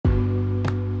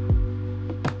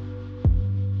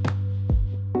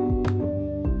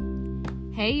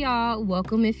Hey y'all,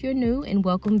 welcome if you're new and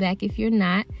welcome back if you're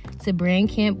not to Brand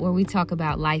Camp, where we talk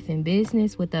about life and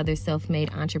business with other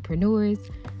self-made entrepreneurs.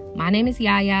 My name is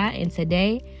Yaya, and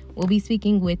today we'll be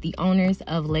speaking with the owners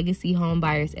of Legacy Home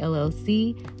Buyers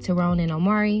LLC, Terone and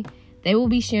Omari. They will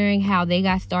be sharing how they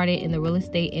got started in the real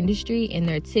estate industry and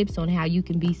their tips on how you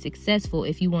can be successful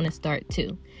if you want to start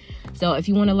too. So if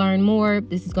you want to learn more,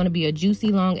 this is going to be a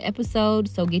juicy long episode,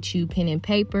 so get you pen and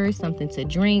paper, something to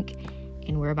drink,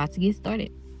 and we're about to get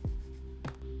started.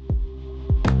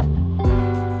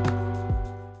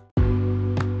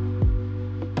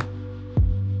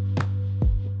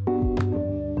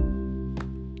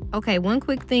 Okay, one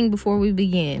quick thing before we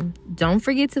begin. Don't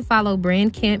forget to follow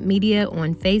Brand Camp Media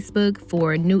on Facebook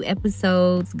for new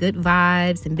episodes, good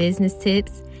vibes, and business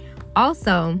tips.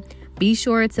 Also, be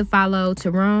sure to follow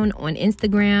Terone on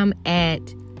Instagram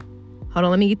at, hold on,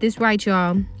 let me get this right,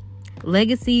 y'all.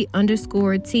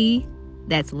 Legacy_T.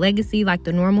 That's legacy like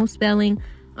the normal spelling,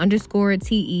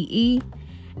 _TEE.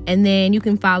 And then you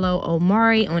can follow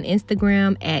Omari on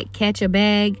Instagram at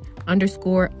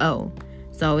catchabag_O.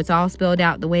 So it's all spelled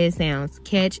out the way it sounds.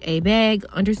 Catch a bag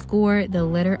 _ the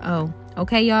letter O.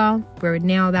 Okay, y'all, we're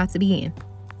now about to begin.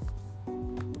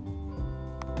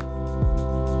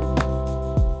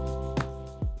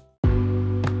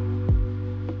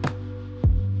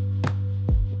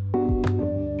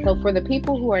 So for the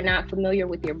people who are not familiar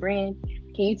with your brand,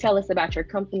 can you tell us about your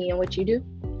company and what you do?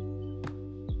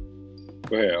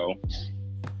 Well,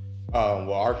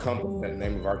 our company, the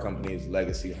name of our company is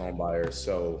Legacy Home Buyers.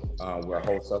 So we're a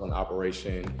wholesaling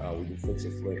operation. We do fix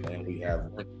and flip, and we have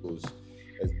rentals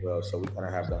as well. So we kind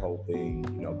of have the whole thing,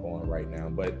 going right now.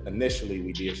 But initially,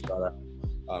 we did start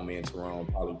out, me and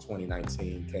Terone, probably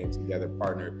 2019, came together,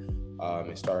 partnered,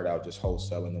 and started out just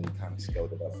wholesaling, and we kind of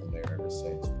scaled it up from there ever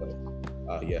since. But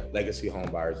Legacy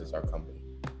Home Buyers is our company.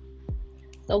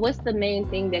 So what's the main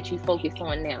thing that you focus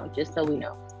on now, just so we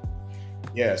know?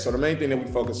 Yeah, so the main thing that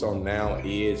we focus on now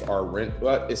is our rent,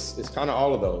 but it's kind of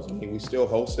all of those. I mean, we still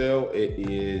wholesale. It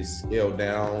is scaled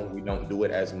down. We don't do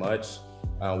it as much.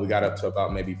 We got up to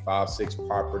about maybe 5-6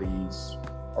 properties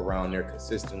around there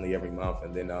consistently every month.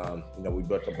 And then, we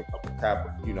built up a couple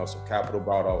capital, some capital,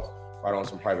 brought on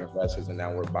some private investors, and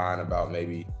now we're buying about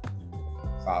maybe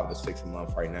 5 to 6 a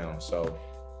month right now. So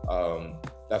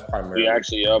that's primarily. We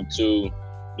actually up to,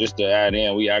 just to add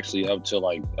in, we actually up to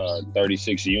like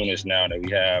 36 units now that we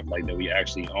have, like that we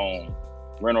actually own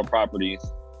rental properties.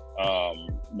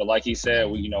 But like he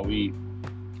said, we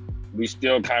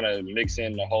still kind of mix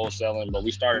in the wholesaling, but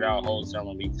we started out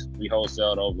wholesaling. We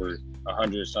wholesaled over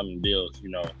 100 something deals,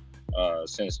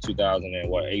 since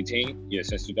 2018. Yeah,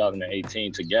 since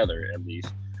 2018 together at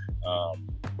least.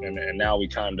 And now we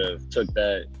kind of took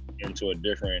that into a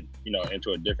different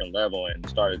level and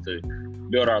started to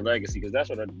build our legacy, because that's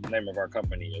what the name of our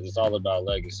company is. It's all about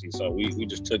legacy. So we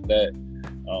just took that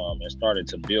and started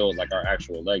to build like our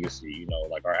actual legacy,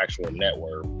 like our actual net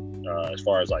worth, as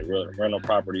far as like rental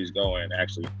properties go, and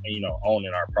actually,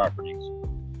 owning our properties.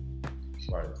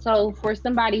 Right. So for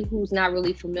somebody who's not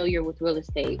really familiar with real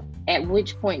estate, at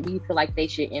which point do you feel like they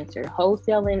should enter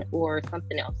wholesaling or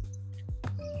something else?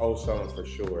 Wholesaling for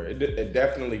sure. It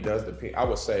definitely does depend. I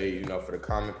would say, for the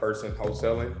common person,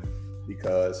 wholesaling,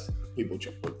 because people,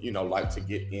 like to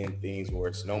get in things where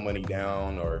it's no money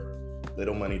down or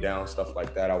little money down, stuff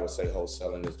like that. I would say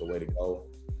wholesaling is the way to go.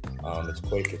 It's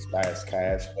quick, it's fast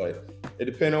cash, but it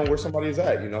depends on where somebody's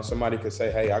at. Somebody could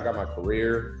say, hey, I got my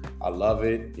career, I love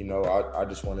it. I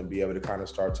just want to be able to kind of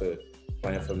start to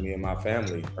plan for me and my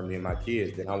family, for me and my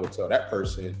kids. Then I would tell that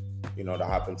person, to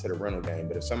hop into the rental game.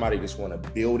 But if somebody just want to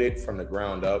build it from the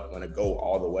ground up, want to go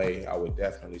all the way, I would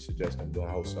definitely suggest them doing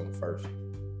wholesaling first.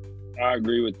 I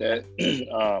agree with that.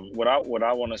 What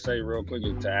I want to say real quick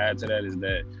to add to that is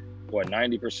that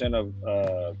 90% of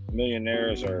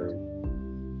millionaires are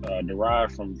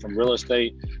derived from real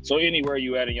estate. So anywhere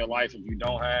you at in your life, if you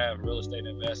don't have real estate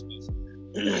investments,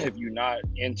 if you're not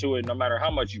into it, no matter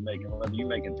how much you're making, whether you're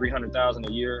making $300,000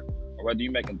 a year or whether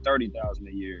you're making $30,000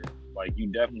 a year, like you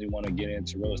definitely want to get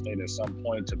into real estate at some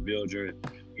point to build your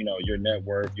net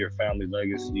worth, your family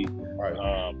legacy. Right.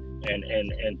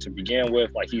 And to begin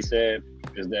with, like he said,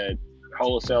 is that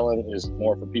wholesaling is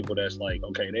more for people that's like,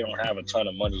 okay, they don't have a ton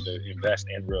of money to invest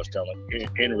in real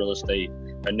estate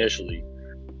initially.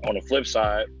 On the flip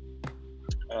side,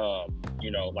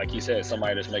 like he said,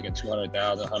 somebody that's making $200,000,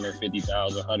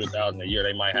 $150,000, $100,000 a year,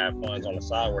 they might have funds on the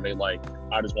side where they like,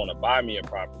 I just want to buy me a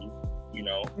property,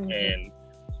 mm-hmm. and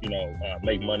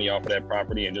make money off of that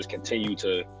property and just continue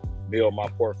to build my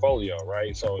portfolio,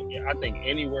 right? So I think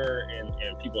anywhere in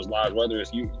people's lives, whether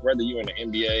you're in the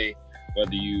NBA,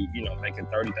 whether you know, making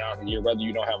 $30,000 a year, whether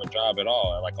you don't have a job at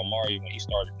all. Like Omari, when he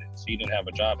started this, he didn't have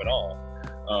a job at all.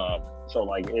 So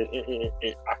like, I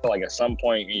feel like at some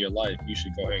point in your life, you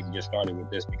should go ahead and get started with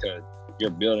this, because you're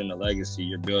building a legacy,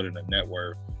 you're building a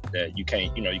network that you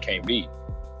can't beat.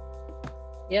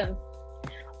 Yeah.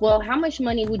 Well, how much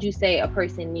money would you say a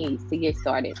person needs to get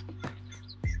started?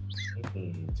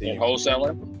 In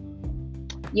wholesaling?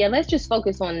 Yeah, let's just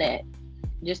focus on that.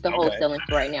 Just the wholesaling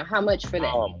for right now. How much for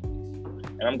that?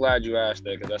 And I'm glad you asked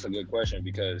that, because that's a good question,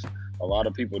 because a lot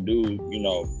of people do, you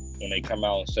know, when they come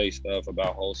out and say stuff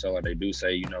about wholesaling, they do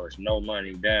say, you know, it's no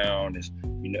money down, it's,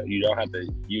 you know, you don't have to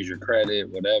use your credit,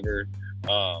 whatever.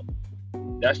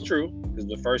 That's true, because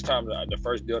the first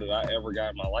deal that I ever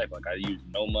got in my life, like, I used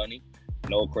no money,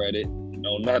 no credit,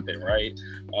 no nothing, right?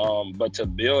 But to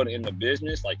build in the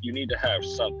business, like, you need to have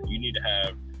something. You need to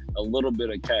have a little bit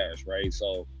of cash, right?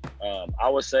 So I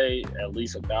would say at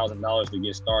least $1,000 to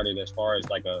get started as far as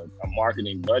like a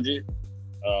marketing budget.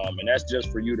 And that's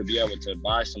just for you to be able to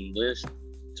buy some lists,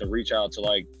 to reach out to,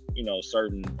 like, you know,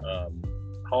 certain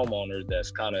homeowners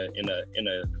that's kind of in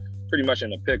a pretty much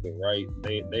in a pickle, right?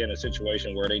 They in a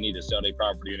situation where they need to sell their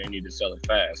property and they need to sell it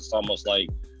fast. It's almost like,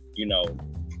 you know,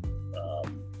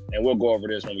 and we'll go over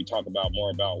this when we talk about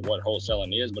more about what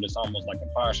wholesaling is, but it's almost like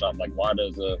a pawn shop. Like, why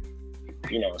does a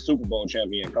Super Bowl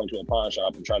champion come to a pawn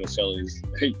shop and try to sell his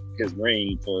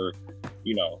ring for,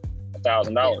 you know,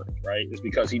 $1,000, right? It's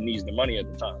because he needs the money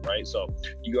at the time, right? So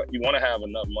you want to have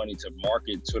enough money to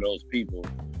market to those people.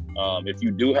 If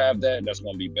you do have that, that's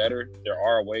going to be better. There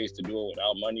are ways to do it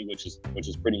without money, which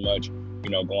is pretty much, you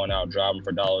know, going out driving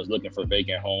for dollars, looking for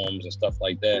vacant homes and stuff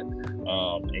like that.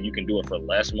 And you can do it for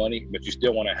less money, but you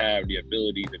still want to have the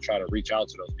ability to try to reach out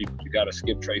to those people. You got to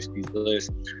skip trace these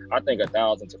lists. I think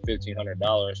 $1,000 to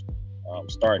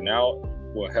 $1,500 starting out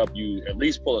will help you at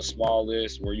least pull a small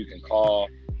list where you can call,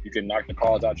 you can knock the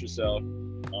calls out yourself.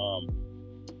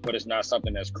 But it's not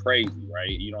something that's crazy, right?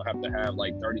 You don't have to have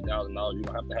like $30,000. You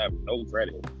don't have to have no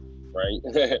credit, right?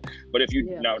 But if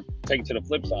you now take it to the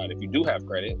flip side, if you do have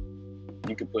credit,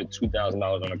 you can put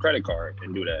 $2,000 on a credit card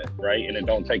and do that, right? And it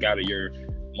don't take out of your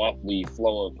monthly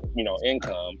flow of, you know,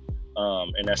 income.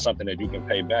 And that's something that you can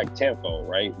pay back tenfold,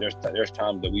 right? There's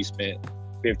times that we spent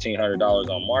 $1,500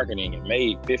 on marketing and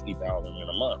made $50,000 in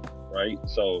a month, right?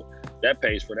 So that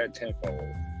pays for that tenfold.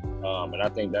 And I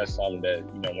think that's something that,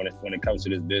 you know, when it comes to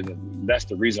this business, that's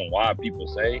the reason why people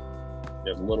say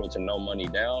there's little to no money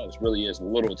down. It really is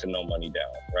little to no money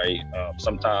down, right?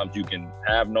 Sometimes you can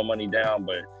have no money down,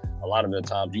 but a lot of the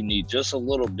times you need just a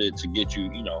little bit to get you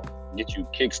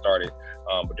kick-started.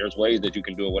 But there's ways that you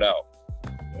can do it without.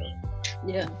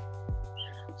 Yeah.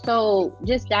 So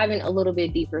just diving a little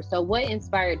bit deeper. So what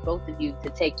inspired both of you to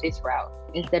take this route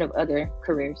instead of other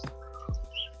careers?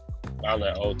 I'll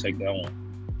let O take that one.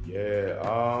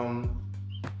 Yeah,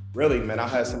 really, man, I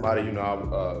had somebody,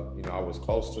 I was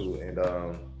close to, and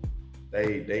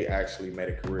they actually made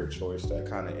a career choice that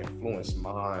kind of influenced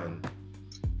mine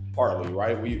partly,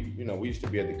 right? We used to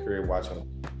be at the crib watching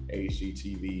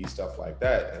HGTV, stuff like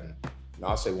that, and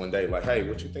I'll say one day, like, hey,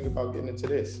 what you think about getting into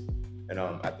this? And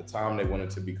at the time, they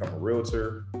wanted to become a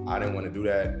realtor. I didn't want to do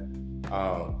that.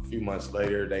 A few months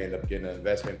later, they ended up getting an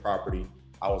investment property.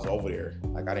 I was over there.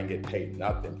 Like, I didn't get paid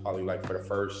nothing. Probably like for the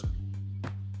first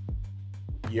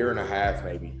year and a half,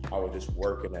 maybe, I was just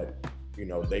working at,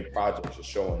 they projects, just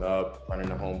showing up, running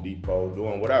to Home Depot,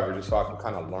 doing whatever, just so I can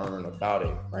kind of learn about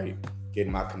it, right?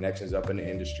 Getting my connections up in the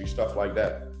industry, stuff like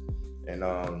that. And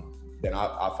then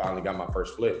I finally got my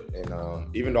first flip.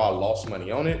 And even though I lost money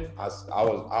on it, I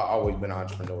always been an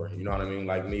entrepreneur. You know what I mean?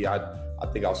 Like me, I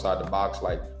think outside the box.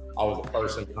 Like, I was a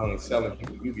person young and selling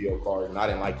people Yu-Gi-Oh cards, and I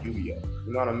didn't like Yu-Gi-Oh.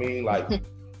 You know what I mean? Like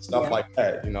stuff like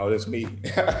that. It's me.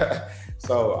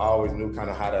 So I always knew kind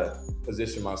of how to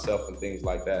position myself and things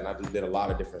like that. And I just did a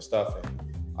lot of different stuff. And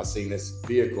I seen this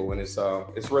vehicle, and it's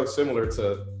real similar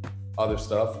to other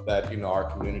stuff that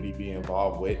our community be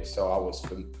involved with. So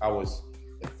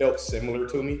it felt similar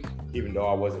to me, even though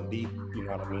I wasn't deep. You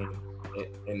know what I mean?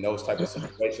 In those type of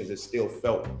situations, it still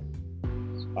felt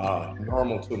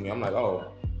normal to me. I'm like,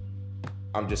 oh,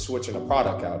 I'm just switching a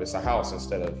product out. It's a house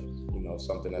instead of,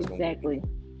 something that's exactly.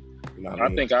 Going to, I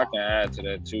think I can add to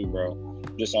that too, bro.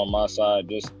 Just on my side,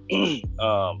 just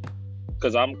because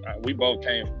we both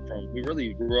we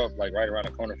really grew up like right around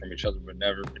the corner from each other, but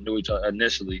never knew each other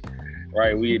initially,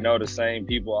 right? We know the same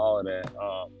people, all of that.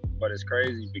 But it's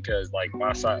crazy because like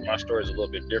my story is a little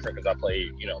bit different because I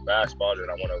played, basketball, and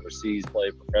I went overseas,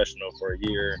 played professional for a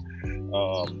year,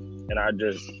 and I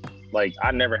just. Like,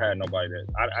 I never had nobody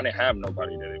I didn't have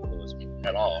nobody that influenced me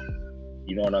at all.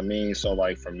 You know what I mean? So,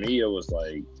 like, for me, it was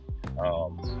like,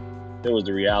 there was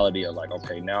the reality of like,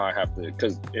 okay, now I have to,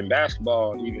 because in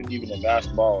basketball, even in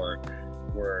basketball, or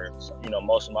where you know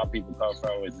most of my people come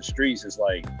from is the streets, it's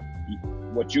like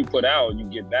what you put out, you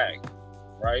get back,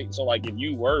 right? So like if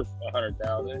you worth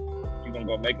 100,000, you're gonna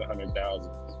go make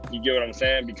 100,000. You get what I'm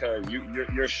saying? Because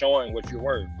you're showing what you're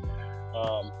worth.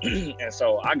 And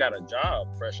so I got a job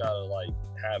fresh out of like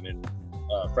you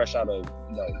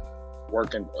know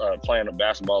working playing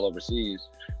basketball overseas,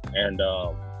 and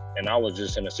I was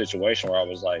just in a situation where I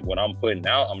was like, what I'm putting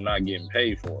out, I'm not getting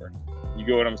paid for. You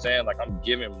get what I'm saying? Like I'm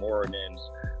giving more than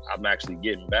I'm actually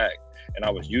getting back. And I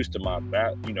was used to my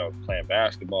playing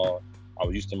basketball. I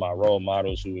was used to my role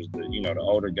models, who was the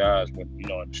older guys, with in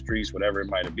the streets, whatever it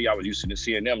might be. I was used to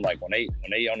seeing them like when they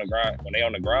on the grind,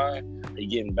 they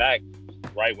getting back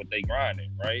right what they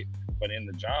grinding, right? But in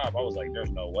the job, I was like,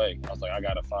 there's no way. I was like, I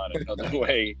gotta find another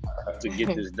way to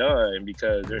get this done,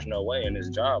 because there's no way in this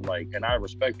job. Like, and I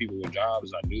respect people with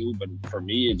jobs, I do, but for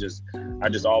me, I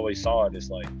just always saw it as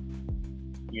like,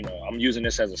 I'm using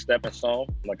this as a stepping stone.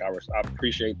 Like I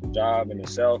appreciate the job in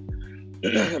itself,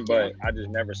 but I just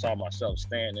never saw myself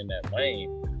staying in that lane.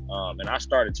 And I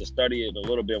started to study it a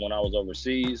little bit when I was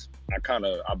overseas. I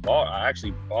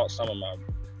actually bought some of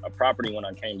a property when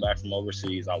I came back from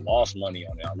overseas. I lost money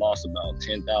on it. I lost about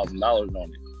 $10,000 on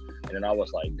it. And then I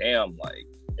was like, damn, like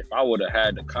if I would have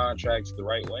had the contracts the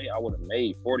right way, I would have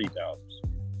made 40,000.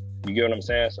 You get what I'm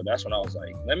saying? So that's when I was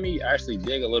like, let me actually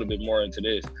dig a little bit more into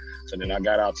this. So then I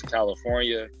got out to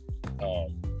California.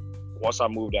 Once I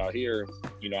moved out here,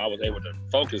 I was able to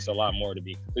focus a lot more, to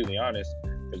be completely honest,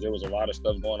 because there was a lot of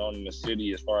stuff going on in the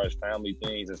city as far as family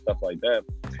things and stuff like that.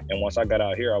 And once I got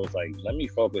out here, I was like, let me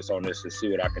focus on this and see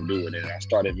what I can do with it. And I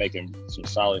started making some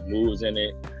solid moves in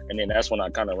it. And then that's when I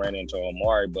kind of ran into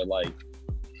Omari. But like,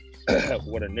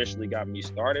 what initially got me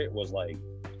started was like,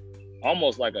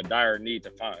 almost like a dire need to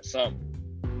find something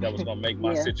that was going to make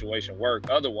my situation work.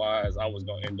 Otherwise, I was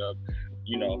going to end up,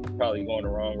 probably going the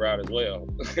wrong route as well.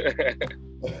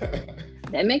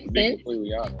 That makes sense. Be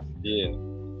completely honest. Yeah.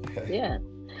 Yeah.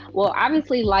 Well,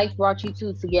 obviously life brought you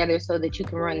two together so that you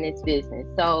can run this business.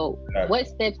 So what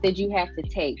steps did you have to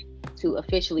take to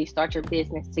officially start your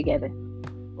business together?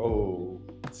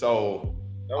 So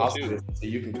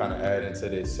you can kind of add into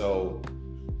this. So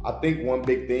I think one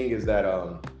big thing is that,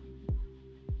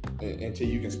 until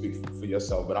you can speak for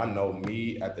yourself, but I know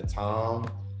me at the time,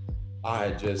 I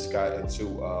had just got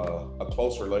into a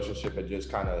close relationship and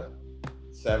just kind of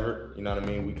severed. You know what I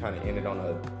mean? We kind of ended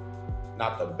on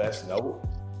not the best note.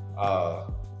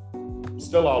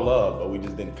 Still all love, but we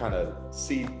just didn't kind of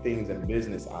see things in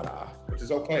business eye to eye, which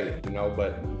is okay,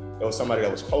 but it was somebody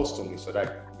that was close to me, so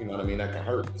that, that can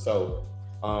hurt. So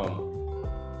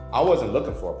I wasn't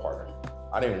looking for a partner.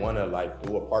 I didn't want to like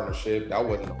do a partnership. That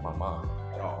wasn't on my mind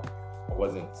at all. I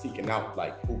wasn't seeking out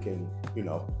like who can,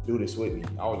 do this with me.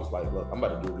 I was just like, look, I'm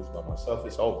about to do this by myself.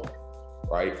 It's over,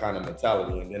 right? Kind of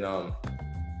mentality. And then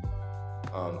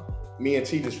me and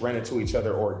T just ran into each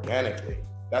other organically.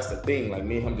 That's the thing. Like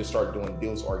me and him just started doing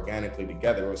deals organically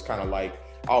together. It was kind of like,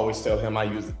 I always tell him, I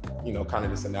use, kind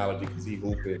of this analogy because he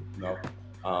hooping,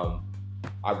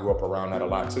 I grew up around that a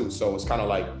lot too. So it's kind of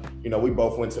like, we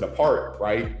both went to the park,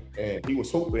 right? And he was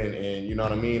hooping and you know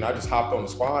what I mean? I just hopped on the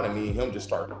squad and me and him just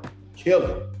started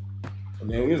killing. And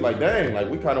then we was like, dang, like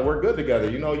we kind of work good together.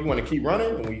 You want to keep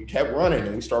running? And we kept running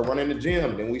and we started running the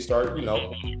gym. Then we start,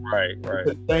 right.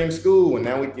 The same school. And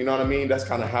now we, you know what I mean? That's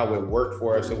kind of how it worked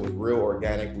for us. It was real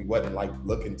organic. We wasn't like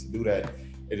looking to do that.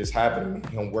 It just happened. Me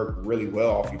and him worked really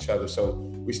well off each other. So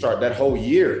we started that whole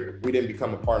year. We didn't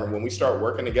become a partner. When we started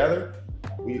working together,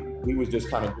 we was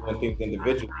just kind of doing things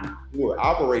individually. We were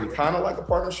operating kind of like a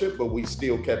partnership, but we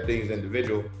still kept things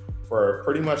individual for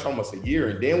pretty much almost a year.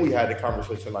 And then we had the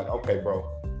conversation like, okay, bro,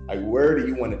 like where do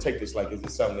you want to take this? Like, is it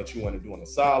something that you want to do on the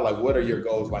side? Like, what are your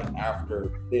goals like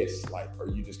after this? Like, or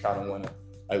you just kind of want to,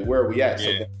 like, where are we at? So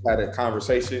then we had a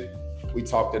conversation. We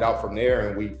talked it out from there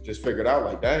and we just figured out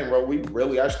like, dang, bro, we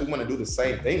really actually want to do the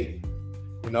same thing,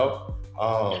 And then,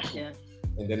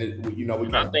 we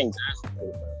kind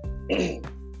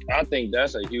I think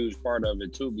that's a huge part of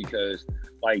it too, because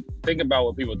like think about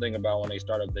what people think about when they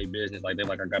start up their business. Like they're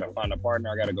like, I gotta find a partner,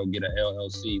 I gotta go get an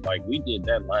LLC. Like we did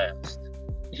that last.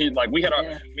 Me and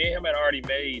him had already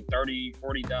made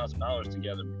 $30,000-$40,000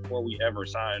 together before we ever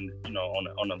signed,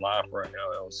 on the line for an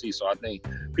LLC. So I think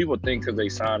people think because they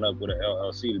sign up with an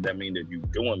LLC that mean that you're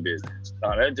doing business.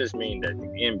 No, that just means that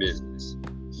you're in business.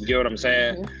 You get what I'm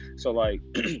saying? Mm-hmm. So like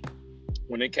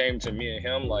when it came to me and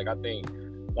him, like I think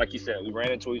like you said, we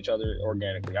ran into each other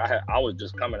organically. I was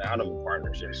just coming out of a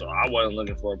partnership, so I wasn't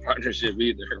looking for a partnership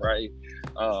either, right?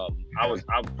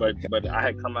 But I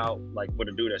had come out like with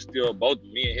a dude that's still both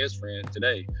me and his friends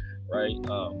today, right?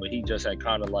 But he just had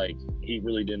kind of like, he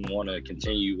really didn't want to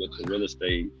continue with the real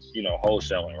estate,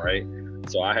 wholesaling, right?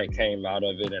 So I had came out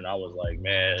of it and I was like,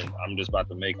 man, I'm just about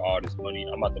to make all this money.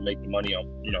 I'm about to make the money on,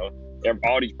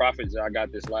 all these profits that I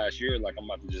got this last year, like I'm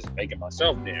about to just make it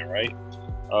myself then, right?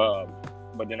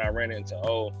 But then I ran into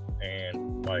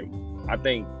and like, I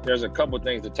think there's a couple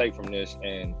things to take from this,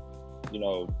 and,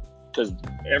 because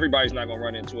everybody's not going to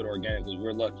run into it organically.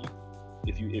 We're lucky,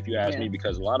 if you ask me,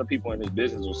 because a lot of people in this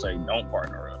business will say, don't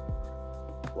partner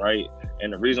up, right?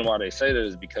 And the reason why they say that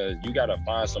is because you got to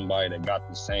find somebody that got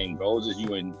the same goals as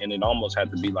you, and it almost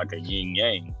had to be like a yin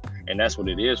yang, and that's what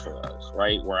it is for us,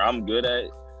 right? Where I'm good at,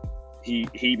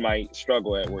 he might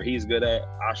struggle at. Where he's good at,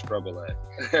 I struggle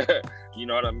at. You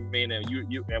know what I mean? And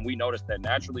you and we noticed that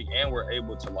naturally, and we're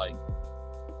able to like,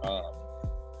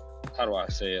 how do I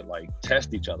say it? Like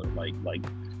test each other, like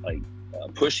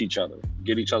push each other,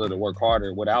 get each other to work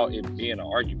harder without it being an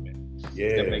argument.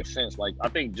 Yeah, that makes sense. Like I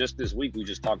think just this week we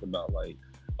just talked about like,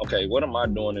 okay, what am I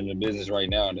doing in the business right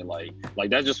now? And then like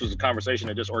that just was a conversation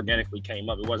that just organically came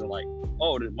up. It wasn't like,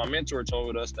 oh, my mentor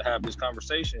told us to have this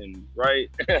conversation, right?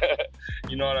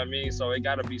 You know what I mean? So it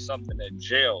got to be something that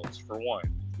gels, for one,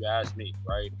 if you ask me,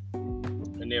 right?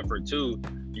 And then for two,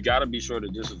 you got to be sure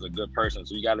that this is a good person.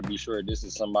 So you got to be sure this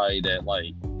is somebody that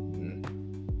like,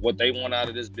 what they want out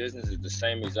of this business is the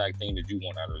same exact thing that you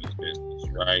want out of this business,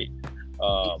 right?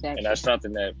 Exactly. And that's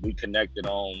something that we connected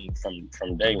on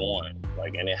from day one,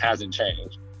 like, and it hasn't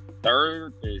changed.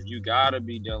 Third is you gotta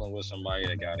be dealing with somebody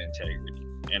that got integrity,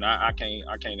 and I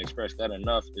can't express that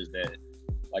enough. Is that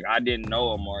like I didn't know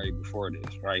Omari before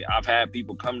this, right? I've had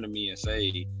people come to me and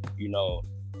say,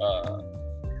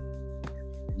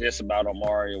 this about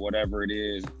Omari or whatever it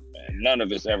is, and none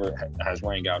of it's ever has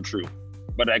rang out true.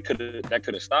 But that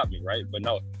could have stopped me, right? But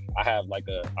no, I have like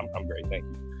I'm great, thank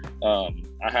you.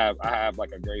 I have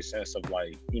like a great sense of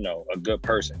like, a good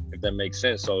person, if that makes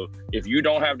sense. So if you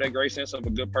don't have that great sense of a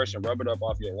good person, rub it up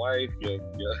off your wife,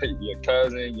 your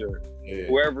cousin,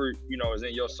 whoever, is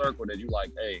in your circle that you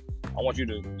like, hey, I want you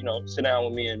to, sit down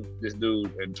with me and this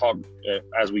dude and talk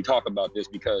as we talk about this,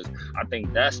 because I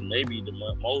think that's maybe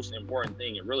the most important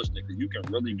thing in real estate, because you can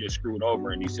really get screwed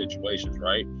over in these situations,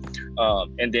 right?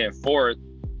 And then fourth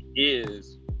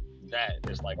is that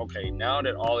it's like, okay, now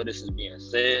that all of this is being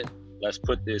said, let's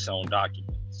put this on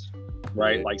documents,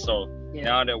 right? Yeah. Like, so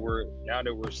now that we're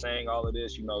saying all of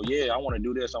this, I want to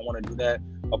do this, I want to do that.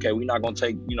 Okay, we're not gonna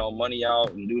take money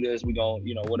out and do this. We gonna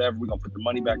whatever. We're gonna put the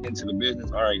money back into the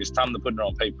business. All right, it's time to put it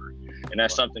on paper, and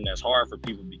that's something that's hard for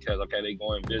people, because okay, they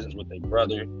go in business with their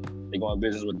brother, they go in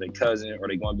business with their cousin, or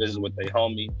they go in business with their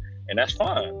homie, and that's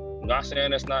fine. I'm not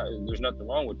saying there's nothing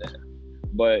wrong with that.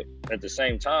 But at the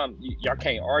same time, y'all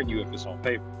can't argue if it's on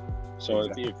paper. So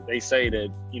if they say that,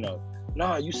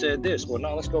 no, you said this. Well,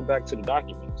 no, let's go back to the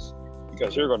documents,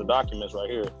 because here go the documents right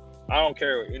here. I don't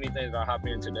care anything that I hop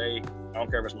in today. I don't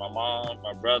care if it's my mom,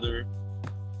 my brother,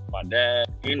 my dad,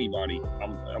 anybody.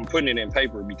 I'm putting it in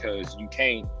paper, because you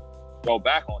can't go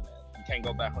back on that. You can't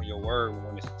go back on your word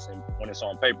when it's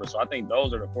on paper. So I think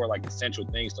those are the four like essential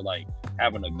things to like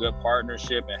having a good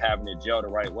partnership and having it gel the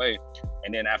right way.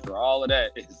 And then after all of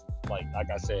that, it's like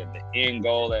I said, the end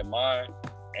goal at mind,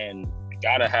 and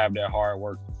gotta have that hard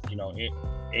work,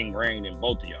 ingrained in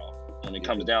both of y'all when it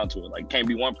comes down to it. Like, can't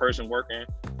be one person working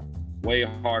way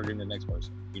harder than the next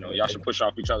person. Y'all should push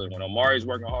off each other. When Omari's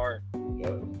working hard,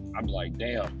 I'm like,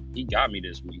 damn, he got me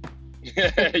this week.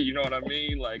 You know what I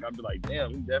mean? Like, I'd be like,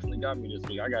 damn, he definitely got me this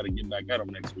week. I got to get back at him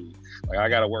next week. Like, I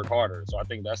got to work harder. So I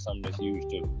think that's something that's huge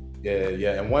too.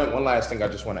 Yeah. And one last thing I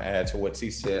just want to add to what T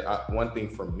said. One thing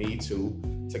for me too,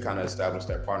 to kind of establish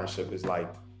that partnership, is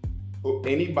like,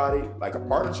 anybody, like a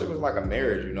partnership is like a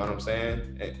marriage, you know what I'm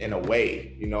saying? In a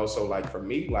way, so like for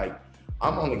me, like,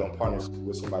 I'm only gonna partner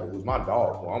with somebody who's my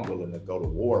dog, who I'm willing to go to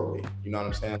war with. You know what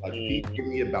I'm saying? Like, if he give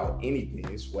me about anything,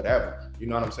 it's whatever. You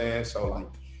know what I'm saying? So like,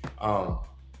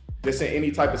 just in any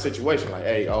type of situation, like,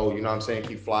 hey, you know what I'm saying?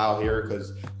 Keep fly out here,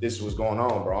 because this is what's going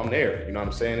on, bro. I'm there. You know what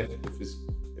I'm saying?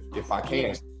 If I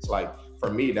can, it's like, for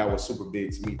me, that was super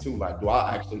big to me too. Like, do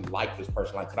I actually like this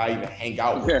person? Like, could I even hang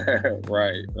out with him?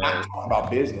 Right. Not talk about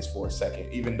business for a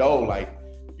second, even though like,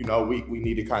 we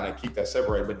need to kind of keep that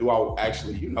separated. But do I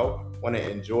actually, want to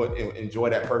enjoy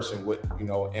that person with,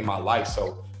 in my life?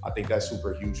 So I think that's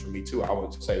super huge for me too. I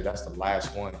would say that's the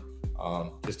last one,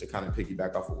 just to kind of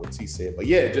piggyback off of what T said. But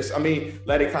yeah,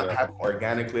 let it kind of happen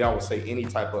organically. I would say any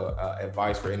type of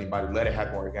advice for anybody, let it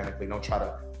happen organically. Don't try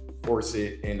to force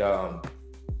it. And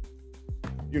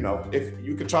if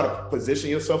you could try to position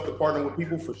yourself to partner with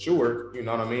people, for sure, you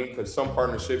know what I mean? Because some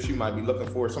partnerships you might be looking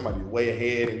for somebody way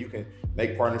ahead, and you can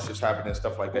make partnerships happen and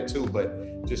stuff like that too.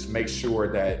 But just make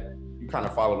sure that you kind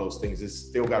of follow those things. It's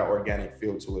still got an organic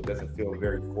feel to it. Doesn't feel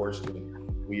very forced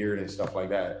and weird and stuff like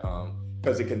that.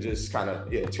 Because it can just kind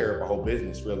of tear up a whole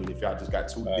business, really. If y'all just got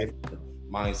two different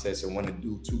mindsets and want to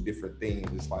do two different things,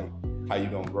 it's like, how you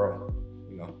gonna grow?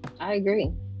 I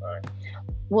agree. Right.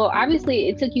 Well, obviously,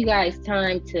 it took you guys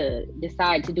time to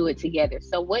decide to do it together.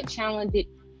 So, what challenges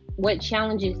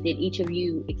did each of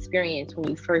you experience when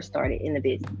you first started in the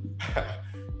business?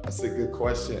 That's a good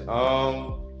question.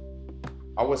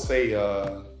 I would say,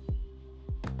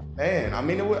 man, I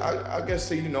mean, I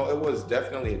guess, it was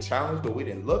definitely a challenge, but we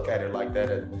didn't look at it like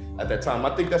that at that time.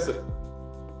 I think that's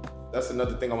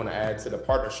another thing I want to add to the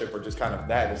partnership, or just kind of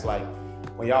that. It's like,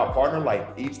 when y'all partner, like,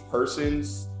 each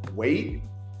person's weight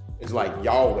is like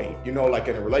y'all weight. Like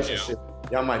in a relationship,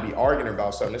 y'all might be arguing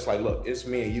about something. It's like, look, it's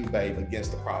me and you, babe,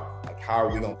 against the problem. Like, how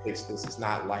are we gonna fix this? It's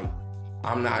not like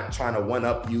I'm not trying to one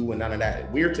up you and none of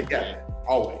that. We're together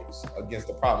always against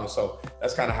the problem. So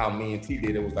that's kind of how me and T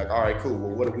did. It was like, all right, cool.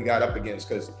 Well, what do we got up against?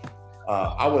 Because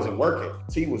I wasn't working.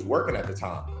 T was working at the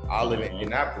time. I live in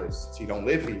Indianapolis. T don't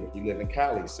live here. You live in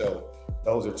Cali. So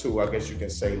those are two, I guess you can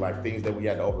say, like, things that we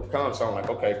had to overcome. So I'm like,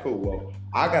 okay, cool. Well,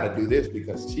 I got to do this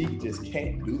because T just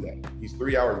can't do that. He's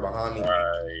 3 hours behind me.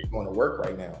 He's going to work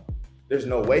right now. There's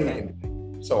no way he can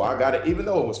do it. So I got it. Even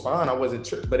though it was fine, I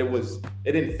wasn't, but it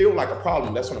didn't feel like a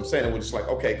problem. That's what I'm saying. It was just like,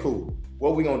 okay, cool. What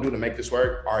are we going to do to make this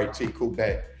work? All right, T, cool,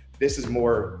 bet. This is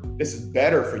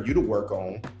better for you to work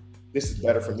on. This is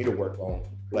better for me to work on.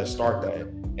 Let's start that.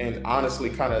 And honestly,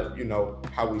 kind of,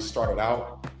 how we started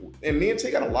out. And me and T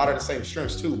got a lot of the same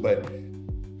strengths too, but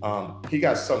he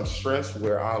got some strengths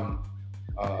where I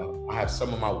have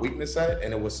some of my weakness at,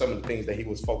 and it was some of the things that he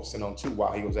was focusing on too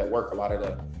while he was at work. A lot of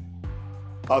the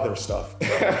other stuff.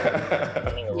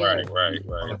 Right.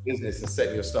 Business and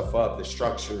setting your stuff up, the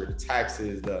structure, the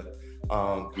taxes, the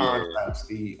contracts,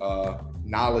 the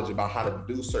knowledge about how to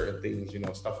do certain things,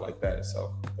 stuff like that.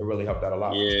 So it really helped out a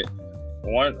lot. Yeah.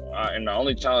 And the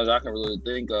only challenge I can really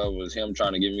think of was him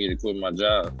trying to get me to quit my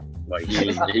job. Like,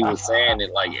 he was saying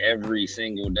it like every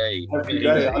single day. He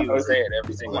was saying it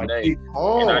every single day.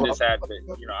 And I just had to,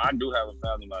 I do have a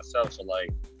family myself. So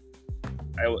like,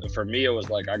 for me, it was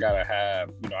like, I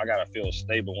gotta feel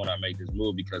stable when I make this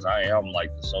move, because I am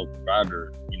like the sole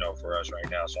provider, for us right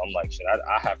now. So I'm like, shit,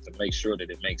 I have to make sure that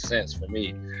it makes sense for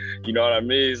me. You know what I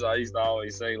mean? So I used to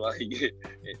always say, like,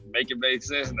 make it make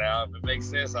sense now. If it makes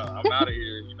sense, I'm out of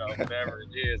here, whatever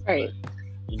it is. Right.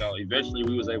 But, eventually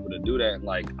we was able to do that. And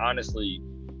like, honestly,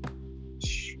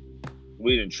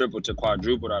 we didn't triple to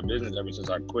quadruple our business ever since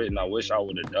I quit. And I wish I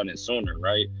would have done it sooner,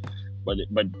 right?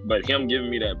 But him giving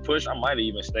me that push, I might have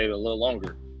even stayed a little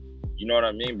longer. You know what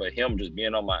I mean? But him just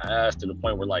being on my ass to the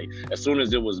point where, like, as soon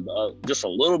as it was just a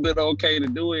little bit okay to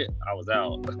do it, I was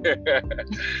out.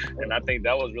 And I think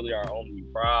that was really our only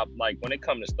problem. Like, when it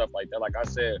comes to stuff like that, like I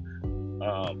said,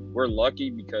 we're lucky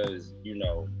because,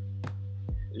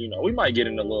 we might get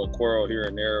in a little quarrel here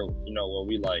and there, where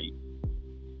we like,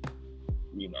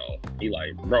 he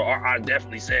like, bro, I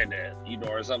definitely said that,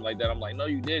 or something like that. I'm like, no,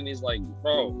 you didn't. He's like,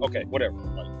 bro, okay, whatever.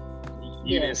 Like,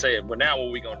 you didn't say it, but now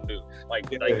what we gonna do? Like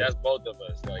that's both of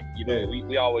us. Like,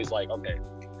 we always like, okay,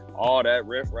 all that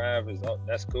riffraff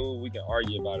that's cool. We can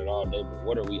argue about it all day, but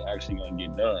what are we actually gonna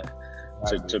get done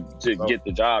to get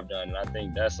the job done? And I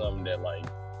think that's something that, like,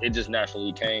 it just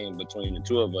naturally came between the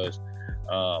two of us.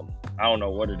 I don't know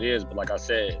what it is, but like I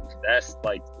said, that's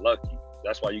like lucky.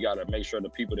 That's why you got to make sure the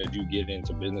people that you get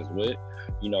into business with,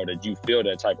 that you feel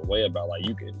that type of way about. Like,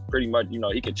 you can pretty much,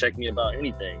 he can check me about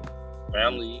anything,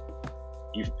 family,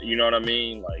 you know what I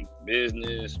mean? Like,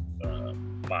 business,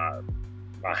 my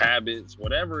habits,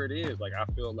 whatever it is. Like, I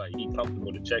feel like he's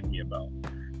comfortable to check me about,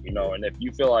 and if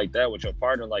you feel like that with your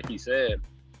partner, like he said,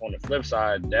 on the flip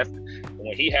side, definitely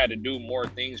when he had to do more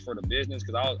things for the business,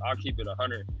 because I'll keep it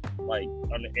 100. Like,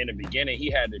 in the beginning,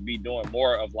 he had to be doing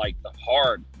more of like the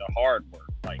hard work,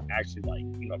 like actually, like,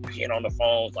 being on the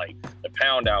phones, like the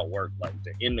pound out work, like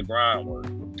the in the grind work,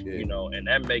 and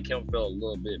that make him feel a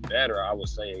little bit better. I would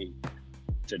say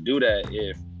to do that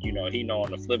if he know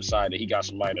on the flip side that he got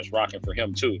somebody that's rocking for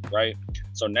him too, right?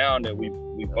 So now that we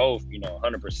both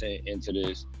 100% into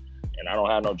this, and I don't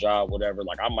have no job, whatever,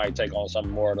 like, I might take on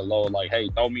something more of the load, like, hey,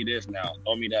 throw me this now,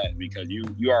 throw me that, because you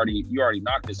already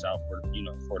knocked this out for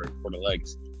the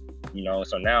legacy,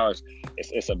 so now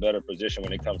it's a better position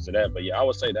when it comes to that. But yeah, I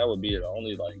would say that would be the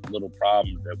only, like, little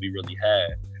problem that we really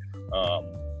had.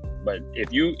 But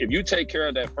if you take care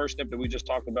of that first step that we just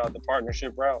talked about, the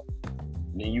partnership route,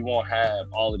 then you won't have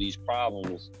all of these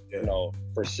problems,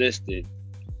 persisted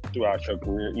throughout your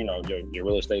career, your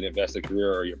real estate investor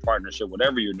career or your partnership,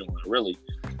 whatever you're doing, really.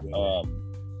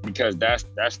 Because that's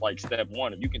like step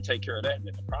one. If you can take care of that,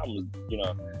 then the problems,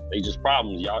 they just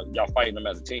problems. Y'all fighting them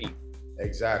as a team.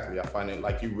 Exactly. I find it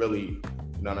like you really,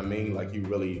 you know what I mean? Like you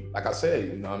really, like I said,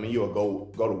 you know what I mean? You'll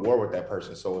go to war with that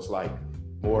person. So it's like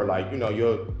more like,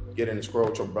 you'll get in a squirrel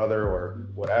with your brother or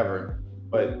whatever,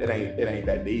 but it ain't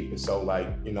that deep. And so like,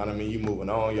 you know what I mean? You moving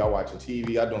on, y'all watching TV,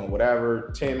 y'all doing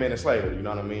whatever, 10 minutes later, you know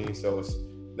what I mean? So it's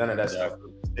none of that stuff.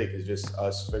 It's just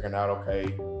us figuring out, okay,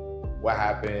 what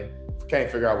happened? If we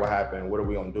can't figure out what happened, what are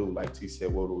we gonna do? Like T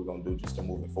said, what are we gonna do just to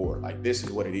move it forward? Like this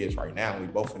is what it is right now. We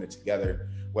both in it together.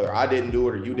 Whether I didn't do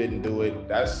it or you didn't do it,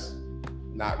 that's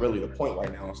not really the point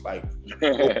right now. It's like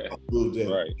to move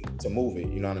it,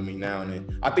 you know what I mean? Now and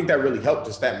then. I think that really helped,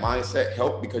 just that mindset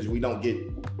helped, because we don't get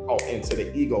into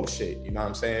the ego shit, you know what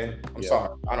I'm saying? I'm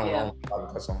sorry, I don't know if I can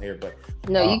cuss on here, but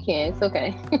no, you can, it's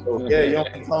okay. So, you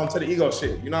don't fall into the ego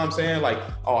shit, you know what I'm saying? Like,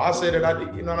 I said that I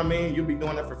did, you know what I mean? You'll be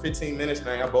doing that for 15 minutes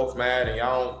now, y'all both mad and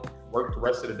y'all don't work the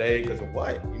rest of the day because of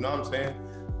what, you know what I'm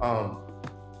saying?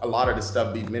 A lot of the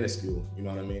stuff be minuscule, you know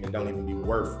what I mean? It don't even be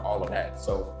worth all of that.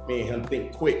 So me and him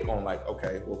think quick on like,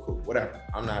 okay, well, cool, whatever.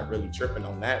 I'm not really tripping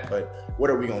on that, but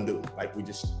what are we gonna do? Like, we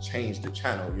just changed the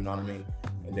channel, you know what I mean?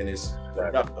 And then it's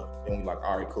up, and we like,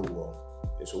 all right, cool, well,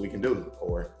 this is what we can do.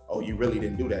 Or, oh, you really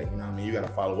didn't do that, you know what I mean? You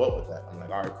gotta follow up with that. I'm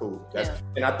like, all right, cool.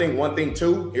 And I think one thing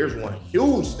too, here's one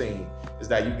huge thing, is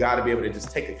that you gotta be able to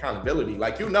just take accountability.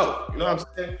 Like, you know what I'm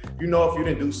saying? You know if you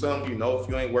didn't do something, you know if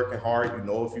you ain't working hard, you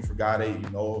know if you forgot it, you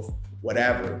know if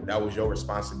whatever, that was your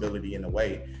responsibility in a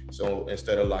way. So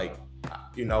instead of like,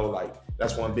 like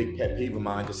that's one big pet peeve of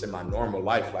mine just in my normal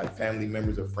life, like family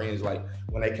members or friends, like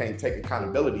when they can't take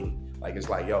accountability, like it's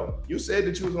like, yo, you said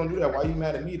that you was gonna do that. Why are you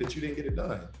mad at me that you didn't get it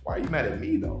done? Why are you mad at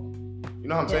me though? You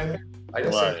know what I'm saying? Like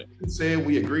that's something you said,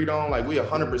 we agreed on, like we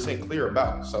 100% clear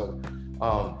about. So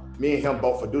me and him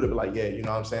both would do that, but like, yeah, you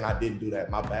know what I'm saying? I didn't do that,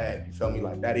 my bad. You feel me?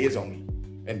 Like that is on me.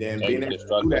 And then being able to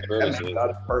do that makes the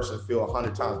other person feel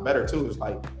 100 times better too. It's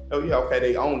like, oh yeah, okay,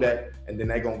 they own that, and then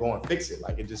they gonna go and fix it.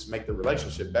 Like it just make the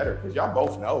relationship better because y'all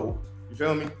both know. You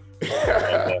feel me?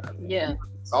 Yeah.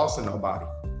 It's also nobody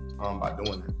by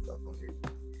doing that stuff.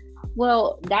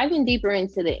 Well, diving deeper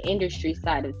into the industry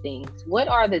side of things, what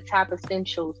are the top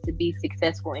essentials to be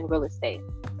successful in real estate?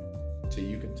 So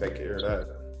you can take care of that.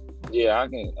 Yeah, I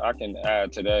can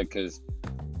add to that, because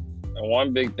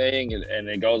one big thing, and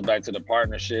it goes back to the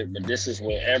partnership, but this is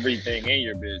with everything in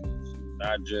your business,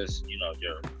 not just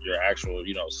your actual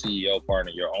CEO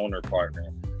partner, your owner partner.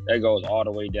 That goes all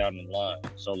the way down the line.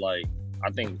 So like,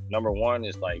 I think number one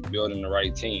is like building the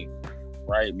right team,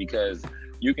 right? Because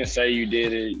you can say you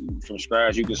did it from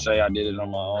scratch, you can say I did it on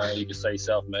my own, you can say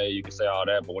self-made, you can say all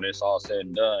that, but when it's all said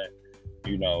and done,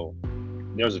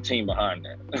 there's a team behind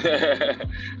that.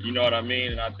 You know what I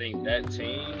mean? And I think that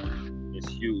team is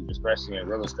huge, especially in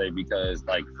real estate, because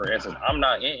like, for instance, I'm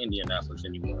not in Indianapolis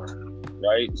anymore,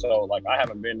 right? So like, I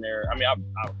haven't been there. I mean,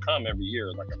 I've come every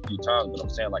year, like a few times, but I'm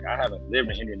saying like, I haven't lived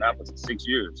in Indianapolis in 6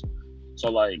 years. So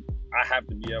like, I have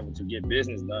to be able to get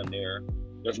business done there.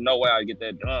 There's no way I get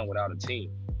that done without a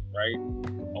team, right?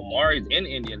 Omari's in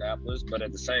Indianapolis, but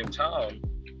at the same time,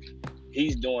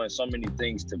 he's doing so many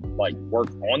things to like work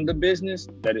on the business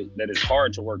that it's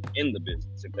hard to work in the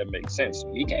business, if that makes sense.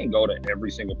 He can't go to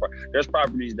every single part. There's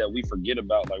properties that we forget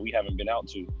about, like we haven't been out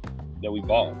to, that we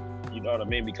bought. You know what I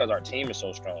mean? Because our team is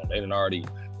so strong. They done already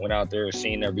went out there,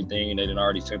 seen everything. They done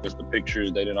already sent us the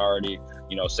pictures. They done already,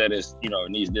 said it's, it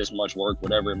needs this much work,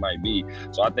 whatever it might be.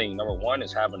 So I think number one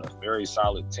is having a very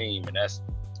solid team. And that's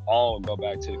all go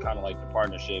back to kind of like the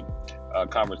partnership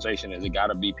conversation, is it got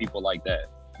to be people like that.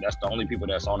 That's the only people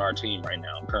that's on our team right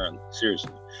now, currently,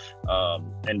 seriously.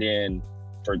 And then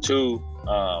for two,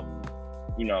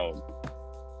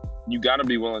 you got to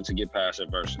be willing to get past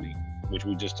adversity, which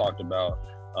we just talked about.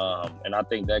 And I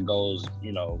think that goes,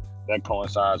 that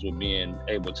coincides with being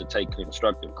able to take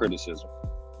constructive criticism.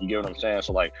 You get what I'm saying?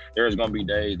 So like, there's going to be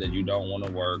days that you don't want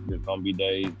to work. There's going to be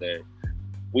days that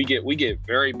we get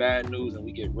very bad news and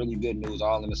we get really good news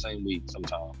all in the same week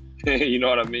sometimes. You know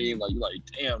what I mean? Like, you're like,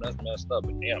 damn, that's messed up,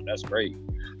 but damn, that's great.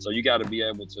 So you got to be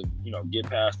able to, get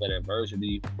past that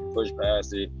adversity, push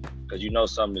past it,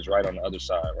 because something is right on the other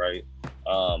side, right?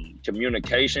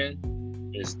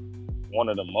 Communication is one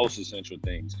of the most essential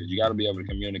things, because you got to be able to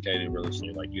communicate in real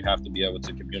estate. Like, you have to be able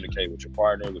to communicate with your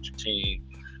partner, with your team.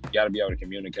 You got to be able to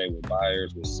communicate with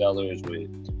buyers, with sellers,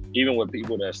 even with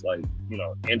people that's like,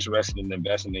 interested in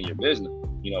investing in your business.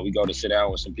 we go to sit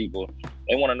down with some people.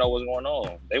 They want to know what's going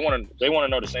on. They want to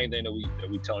know the same thing that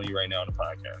we telling you right now on the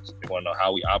podcast. They want to know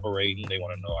how we operating. They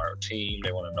want to know our team.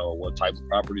 They want to know what type of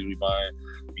properties we buying.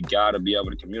 You got to be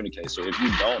able to communicate. So if you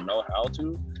don't know how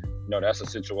to, that's a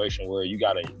situation where you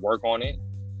got to work on it.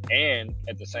 And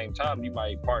at the same time, you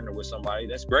might partner with somebody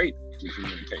that's great with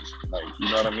communication. Like, you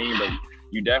know what I mean? But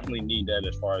you definitely need that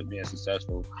as far as being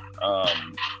successful.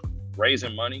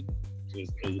 Raising money is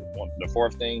the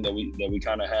fourth thing that we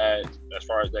kind of had as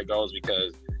far as that goes,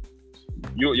 because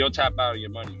you'll tap out of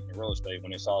your money in real estate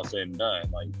when it's all said and done.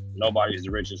 Like, nobody's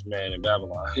the richest man in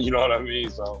Babylon. You know what I mean?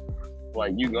 So,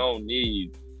 like, you gonna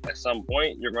need, at some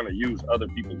point, you're gonna use other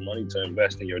people's money to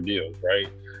invest in your deals, right?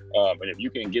 And if you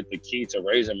can get the key to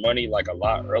raising money like a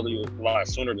lot earlier, a lot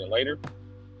sooner than later,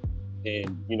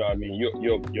 then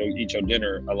you'll eat your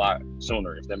dinner a lot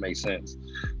sooner, if that makes sense.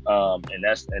 And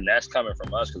that's coming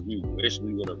from us, because we wish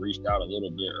we would have reached out a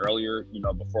little bit earlier,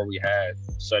 before we had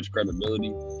such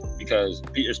credibility, because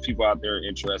there's people out there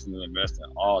interested in investing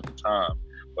all the time,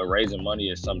 but raising money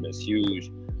is something that's huge.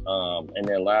 And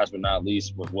then last but not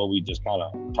least, with what we just kind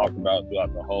of talked about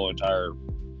throughout the whole entire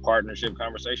partnership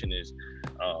conversation, is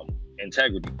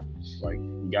integrity. Like,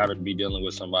 you got to be dealing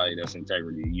with somebody that's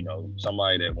integrity,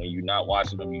 somebody that when you're not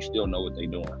watching them, you still know what they're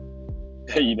doing.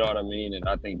 You know what I mean? And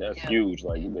I think that's huge.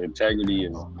 Like, the integrity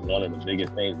is one of the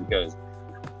biggest things, because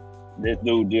this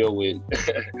dude deal with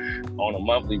on a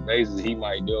monthly basis, he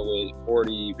might deal with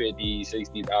 $40,000,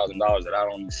 $50,000, $60,000 that I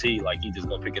don't even see. Like, he just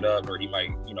go pick it up, or he might,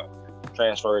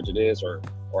 transfer it to this, or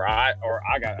I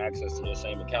got access to the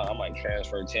same account. I might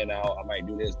transfer 10 out. I might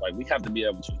do this. Like, we have to be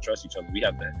able to trust each other. We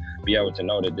have to be able to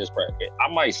know that this I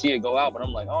might see it go out, but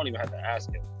I'm like, I don't even have to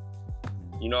ask him.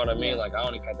 You know what I mean? Like, I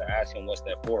don't even have to ask him what's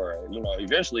that for.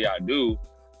 Eventually I do.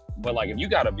 But like, if you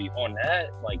got to be on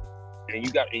that, like, and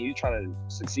you trying to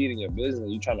succeed in your business,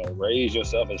 you trying to raise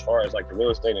yourself as far as like the real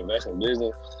estate investment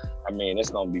business, I mean, it's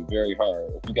gonna be very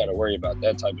hard. You got to worry about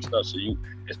that type of stuff. So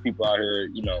there's people out here,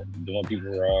 doing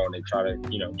people wrong. They try to,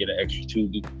 get an extra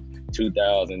 $2,000,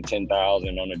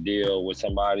 $10,000 on a deal with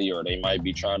somebody, or they might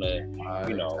be trying to,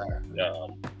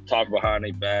 talk behind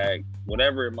their back,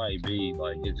 whatever it might be.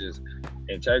 Like,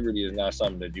 integrity is not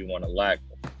something that you want to lack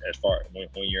as far when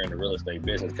you're in the real estate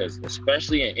business, because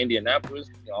especially in Indianapolis,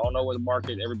 I don't know what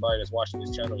market everybody that's watching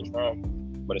this channel is from,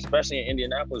 but especially in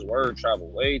Indianapolis, word travel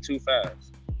way too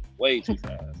fast.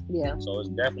 Yeah. So it's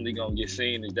definitely gonna get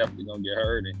seen. It's definitely gonna get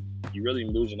heard, and you're really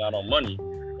losing out on money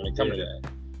when it comes to that.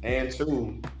 And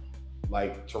two,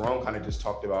 like Terone kind of just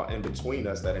talked about in between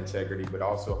us, that integrity, but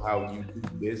also how you do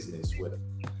business with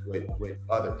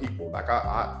other people. Like,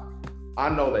 I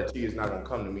know that T is not gonna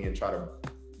come to me and try to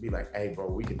be like, hey bro,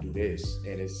 we can do this,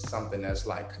 and it's something that's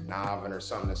like conniving or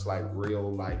something that's like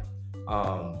real, like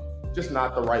just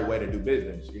not the right way to do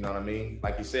business. You know what I mean?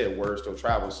 Like you said, words still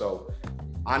travel. So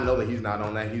I know that he's not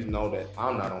on that. He know that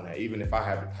I'm not on that. Even if I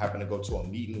happen to go to a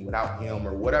meeting without him,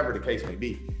 or whatever the case may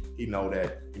be, he know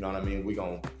that, you know what I mean? We're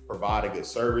gonna provide a good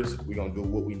service. We're gonna do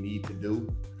what we need to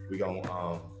do. We're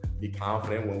gonna be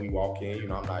confident when we walk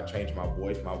in. I'm not changing my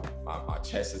voice. My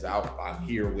chest is out. I'm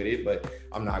here with it, but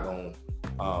I'm not gonna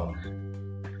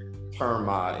turn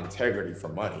my integrity for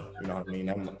money. You know what I mean?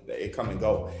 It come and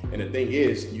go. And the thing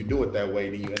is, you do it that way,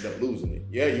 then you end up losing it.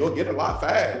 Yeah, you'll get a lot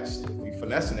fast if we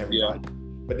finessing everybody,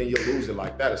 but then you'll lose it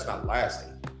like that. It's not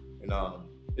lasting.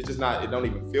 It's just not, it don't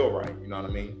even feel right. You know what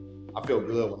I mean? I feel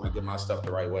good when I get my stuff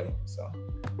the right way. So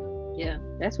yeah,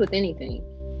 that's with anything.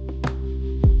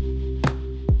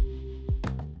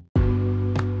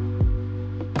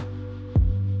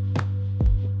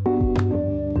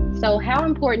 So how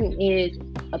important is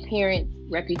appearance,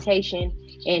 reputation,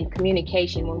 and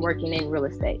communication when working in real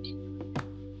estate?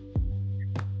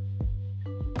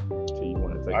 So you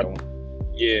want to take on?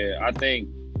 Yeah, I think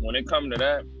when it comes to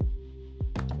that,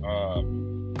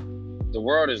 the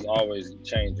world is always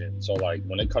changing. So like,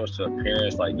 when it comes to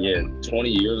appearance, like 20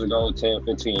 years ago, 10,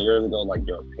 15 years ago, like,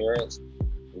 your appearance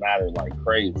mattered like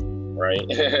crazy, right?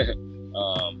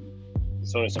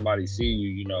 As soon as somebody see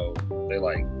you, they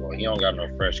like, well, he don't got no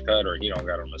fresh cut, or he don't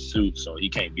got on a suit, so he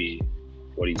can't be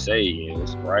what he say he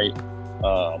is, right?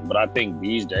 But I think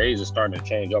these days it's starting to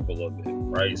change up a little bit,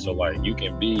 right? So like, you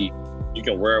can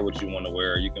wear what you want to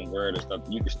wear, you can wear the stuff,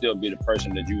 you can still be the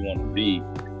person that you want to be,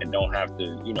 and don't have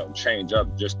to, change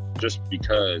up just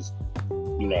because,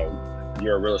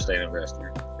 you're a real estate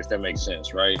investor, if that makes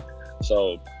sense, right?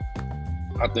 So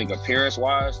I think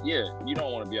appearance-wise, you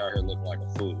don't want to be out here looking like a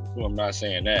fool. I'm not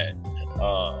saying that.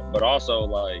 But also,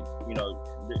 like, you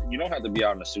don't have to be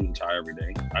out in a suit and tie every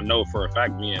day. I know for a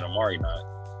fact me and Omari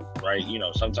not. right? You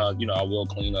know, sometimes, you know, I will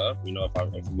clean up, you know,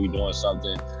 if we doing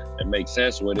something that makes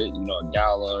sense with it, you know, a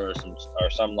gala or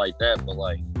something like that. But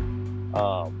like,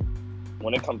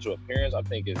 when it comes to appearance, I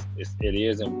think it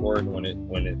is important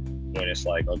when it's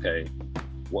like, okay,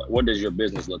 what does your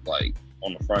business look like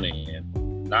on the front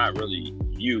end? Not really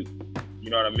you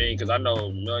know what I mean? Because I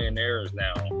know millionaires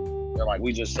now, they're like,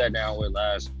 we just sat down with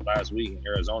last week in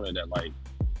Arizona, that like,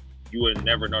 you would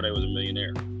never know they was a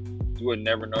millionaire. You would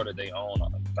never know that they own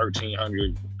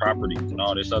 1,300 properties and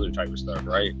all this other type of stuff,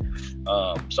 right?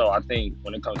 So I think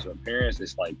when it comes to appearance,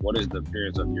 it's like, what is the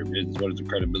appearance of your business? What is the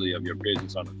credibility of your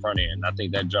business on the front end? And I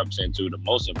think that jumps into the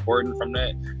most important from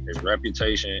that is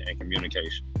reputation and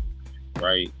communication,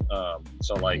 right?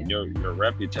 So like your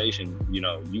reputation, you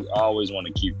know, you always want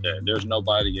to keep that. There's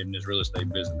nobody in this real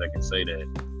estate business that can say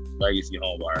that Legacy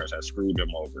Home Buyers has screwed them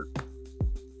over.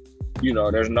 You know,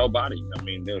 there's nobody. I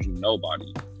mean, there's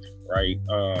nobody. Right.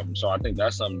 So I think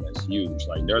that's something that's huge.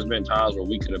 Like, there's been times where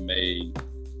we could have made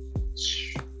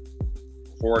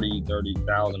 40,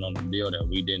 30,000 on the deal that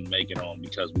we didn't make it on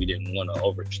because we didn't want to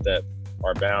overstep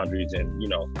our boundaries and, you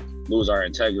know, lose our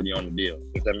integrity on the deal,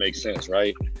 if that makes sense,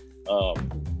 right?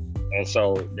 And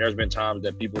so there's been times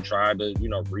that people tried to, you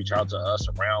know, reach out to us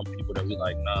around people that we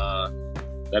like, nah,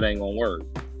 that ain't gonna work.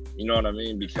 You know what I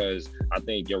mean? Because I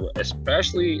think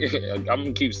especially, I'm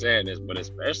gonna keep saying this, but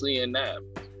especially in that,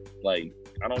 like,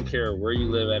 I don't care where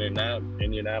you live at in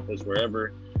Indianapolis,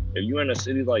 wherever. If you're in a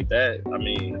city like that, I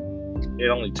mean, it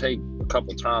only take a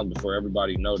couple times before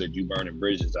everybody know that you burning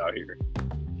bridges out here.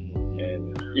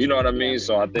 And you know what I mean?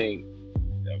 So I think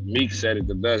Meek said it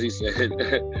the best. He said,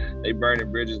 they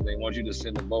burning bridges and they want you to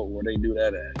send a vote where they do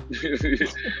that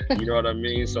at. You know what I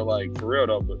mean? So like, for real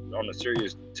though, but on a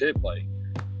serious tip, like,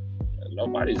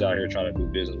 nobody's out here trying to do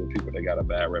business with people that got a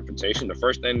bad reputation. The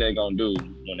first thing they're gonna do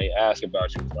when they ask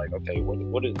about you is like, okay,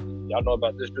 what is y'all know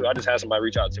about this dude? I just had somebody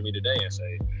reach out to me today and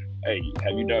say, hey,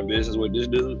 have you done business with this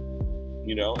dude?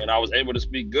 You know, and I was able to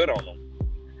speak good on them.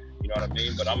 You know what I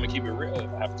mean? But I'm gonna keep it real. If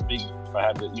I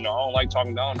have to, you know, I don't like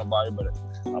talking down on nobody, but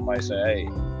I might say, hey,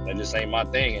 that just ain't my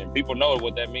thing. And people know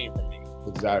what that means for me.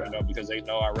 Exactly. You know, because they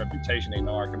know our reputation, they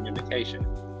know our communication.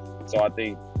 So I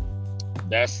think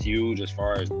that's huge as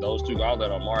far as those two. I'll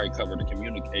let Omari cover the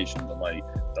communication, but like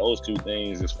those two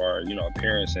things as far as, you know,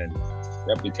 appearance and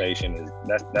reputation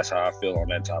that's how I feel on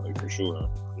that topic for sure.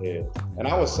 Yeah. And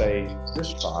I would say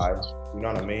just try, you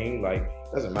know what I mean? Like,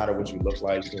 it doesn't matter what you look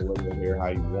like, you can wear your hair how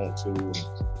you want to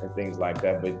and things like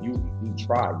that, but you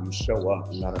try, you show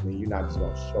up, you know what I mean? You're not just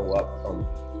gonna show up from,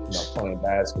 you know, playing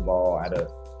basketball at a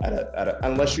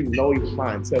unless you know your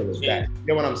clientele is that. You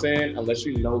know what I'm saying? Unless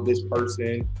you know this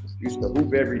person used to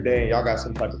hoop every day and y'all got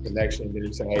some type of connection, then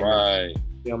you say, hey, right,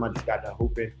 you know, I just got done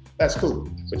hooping. That's cool.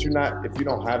 But you're not, if you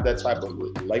don't have that type of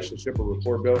relationship or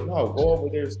rapport built, no, go over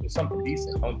there, there's something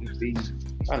decent. Don't just be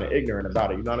kind of ignorant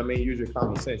about it. You know what I mean? Use your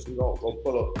common sense. You go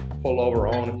pull over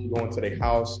on if you go into their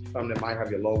house, something that might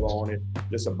have your logo on it,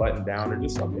 just a button down or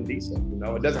just something decent. You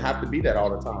know, it doesn't have to be that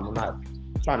all the time. I'm not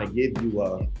trying to give you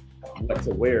what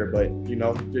to wear, but you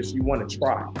know, just you want to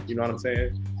try. You know what I'm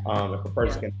saying? If a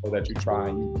person can know that you try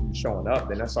and you showing up,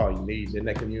 then that's all you need. Then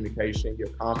that communication, your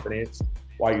confidence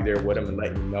while you're there with them and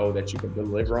letting you know that you can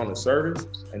deliver on the service.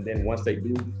 And then once they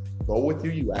do go with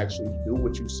you, you actually do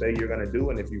what you say you're going to do.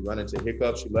 And if you run into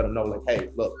hiccups, you let them know like, hey,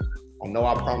 look, I know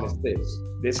I promised this.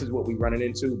 This is what we're running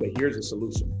into, but here's a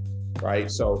solution,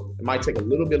 right? So it might take a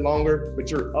little bit longer,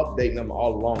 but you're updating them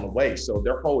all along the way. So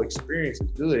their whole experience is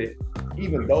good,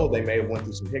 even though they may have went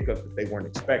through some hiccups that they weren't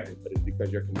expecting, but it's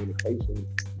because your communication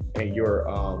and your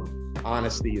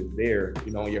honesty is there,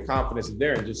 you know, and your confidence is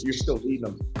there, and just you're still leading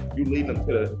them. You lead them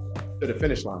to the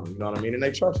finish line, you know what I mean? And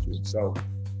they trust you. So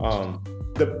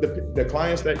the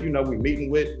clients that, you know, we're meeting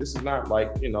with, this is not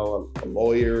like, you know,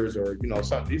 lawyers or, you know,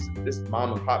 something. This is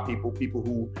mom and pop people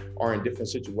who are in different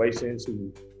situations,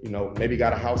 who, you know, maybe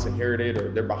got a house inherited,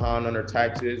 or they're behind on their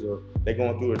taxes, or they're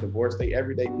going through a divorce. They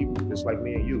everyday people just like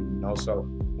me and you know? So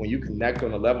when you connect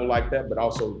on a level like that, but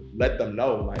also let them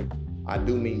know, like, I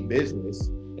do mean business,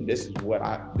 and this is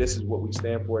what we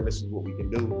stand for, and this is what we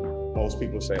can do. Most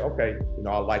people say, okay, you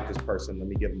know, I like this person, let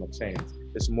me give them a chance.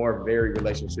 It's more very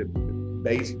relationship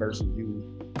based versus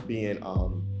you being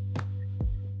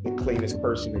the cleanest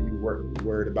person that you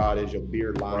worried about is your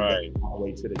beard line right all the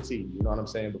way to the T. You know what I'm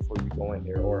saying? Before you go in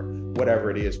there, or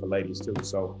whatever it is for ladies too.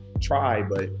 So try,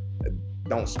 but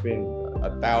don't spend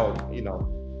 1,000. You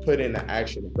know, put in the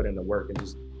action and put in the work, and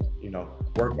just, you know,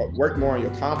 work more on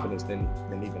your confidence than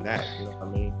even that. You know what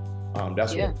I mean?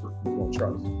 That's what you're gonna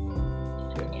trust.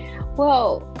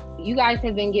 Well, you guys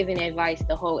have been giving advice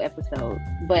the whole episode,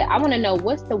 but I want to know,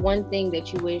 what's the one thing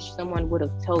that you wish someone would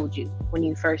have told you when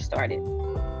you first started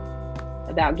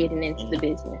about getting into the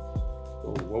business?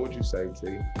 What would you say,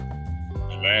 T?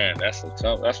 Man, that's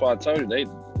why I told you,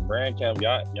 brand camp,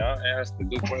 y'all asked the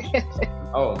good questions.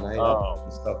 Oh man,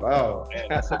 stuff out. Man,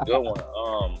 that's a good one.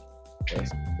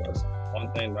 That's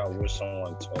one thing that I wish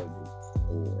someone told me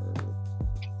before.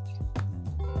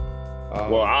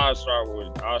 Well, I'll start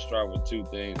with two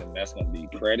things, and that's gonna be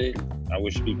credit. I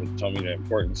wish people told me the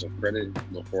importance of credit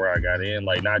before I got in.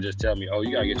 Like, not just tell me, oh,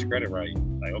 you gotta get your credit right.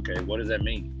 Like, okay, what does that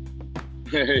mean?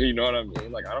 You know what I mean?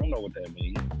 Like, I don't know what that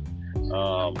means.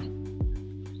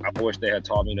 I wish they had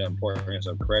taught me the importance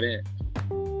of credit,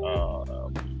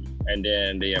 and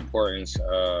then the importance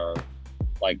of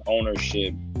like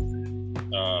ownership.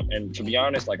 And to be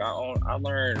honest, like I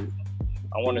learned,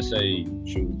 I want to say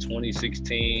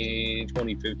 2016,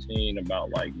 2015 about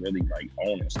like really like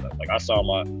owning stuff. Like I saw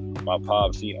my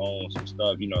pops, he owned some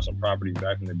stuff, you know, some properties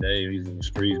back in the day. He's in the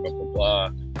streets, blah, blah,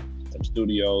 blah, some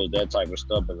studios, that type of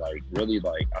stuff. But like really,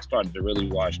 like I started to really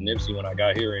watch Nipsey when I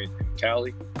got here in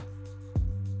Cali.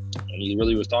 And he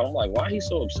really was talking, I'm like, why he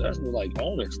so obsessed with like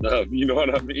owning stuff? You know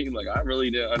what I mean? Like I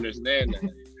really didn't understand that.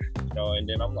 You know, and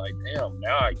then I'm like, damn,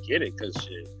 now I get it, because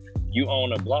shit, you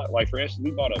own a block. Like, for instance,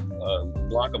 we bought a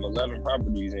block of 11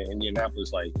 properties in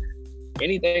Indianapolis. Like,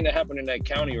 anything that happened in that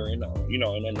county or in, you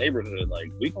know, in that neighborhood, like,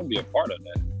 we gonna be a part of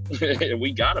that. And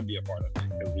we gotta be a part of it,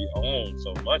 because we own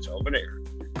so much over there,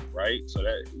 right? So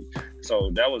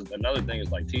that was another thing, is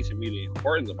like teaching me the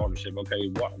importance of ownership. Okay,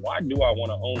 why do I want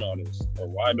to own all this, or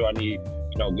why do I need,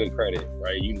 you know, good credit,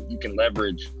 right? You can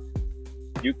leverage.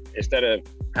 You, instead of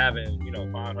having, you know,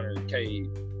 500K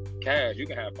cash, you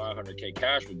can have 500K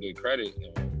cash with good credit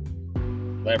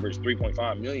and leverage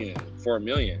 3.5 million, 4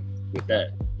 million with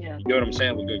that. Yeah. You get what I'm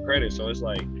saying, with good credit. So it's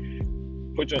like,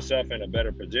 put yourself in a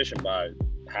better position by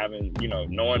having, you know,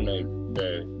 knowing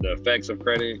the effects of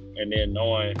credit, and then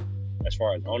knowing as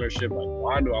far as ownership, like,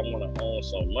 why do I want to own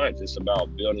so much? It's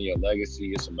about building your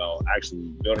legacy. It's about actually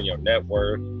building your net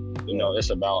worth. You know, it's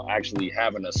about actually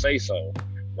having a say-so,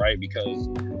 right? Because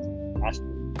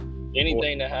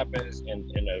anything that happens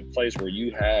in a place where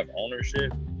you have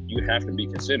ownership, you have to be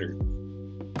considered.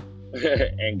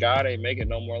 And God ain't making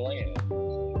no more land.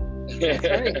 That's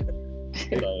right.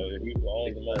 So who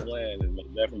owns the most land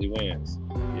definitely wins.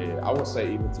 Yeah, I would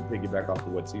say, even to piggyback off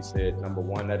of what T said, number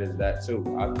one, that is that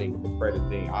too. I think the credit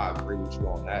thing, I agree with you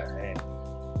on that, man.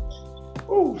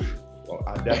 Ooh. Well,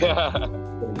 I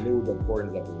definitely knew the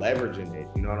importance of leveraging it.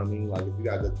 You know what I mean? Like, if you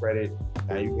got good credit,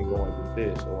 now you can go and get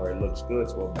this, or it looks good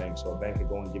to a bank, so a bank can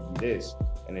go and give you this,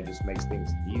 and it just makes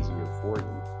things easier for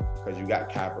you because you got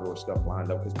capital or stuff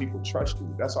lined up, because people trust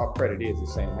you. That's all credit is.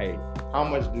 It's saying, hey, how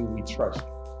much do we trust you?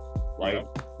 Right? Yeah.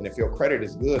 And if your credit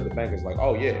is good, the bank is like,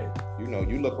 oh yeah, you know,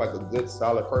 you look like a good,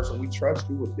 solid person. We trust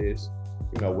you with this.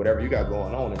 You know, whatever you got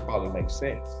going on, it probably makes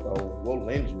sense. So we'll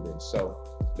lend you this. So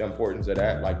the importance of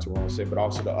that, like Terone said, but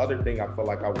also the other thing I feel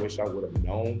like I wish I would have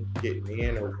known getting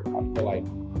in, or I feel like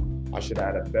I should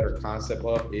have had a better concept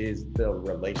of, is the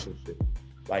relationship.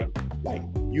 Like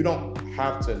you don't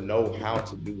have to know how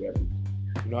to do everything.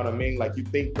 You know what I mean? Like, you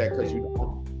think that because you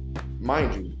don't,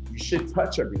 mind you, you should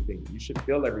touch everything. You should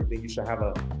feel everything. You should have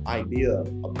an idea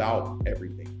about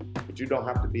everything. But you don't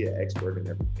have to be an expert in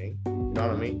everything. You know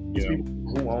what I mean? Yeah.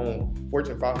 People who own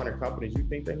Fortune 500 companies, you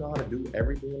think they know how to do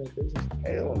everything in their business?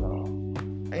 Hell no.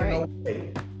 Ain't no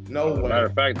way. No way. Matter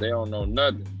of fact, they don't know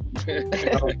nothing.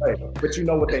 No way. But you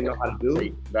know what they know how to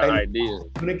do? The idea.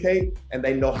 Communicate, and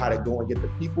they know how to go and get the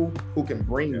people who can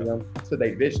bring them to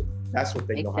their vision. That's what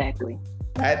they know how to do.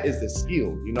 That is the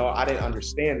skill. You know, I didn't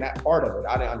understand that part of it.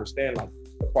 I didn't understand, like,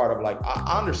 the part of, like,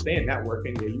 I understand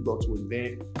networking. Yeah, you go to an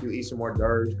event, you eat some more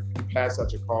dirt, you pass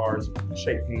out your cars, you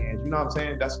shake hands. You know what I'm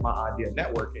saying? That's my idea of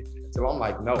networking. So I'm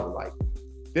like, no, like,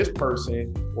 this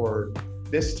person or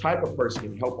this type of person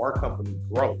can help our company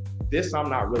grow. This I'm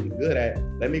not really good at.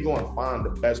 Let me go and find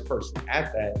the best person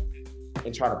at that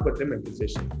and try to put them in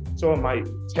position. So it might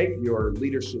take your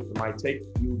leadership, it might take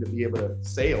you to be able to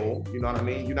sell, you know what I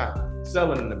mean? You're not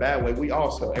selling in a bad way. We all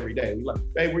sell every day. We like,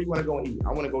 hey, where you want to go and eat?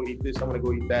 I want to go eat this, I want to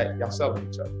go eat that. Y'all selling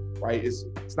each other, right?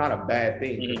 It's not a bad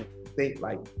thing. Mm-hmm. Think,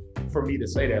 like, for me to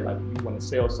say that, like, you want to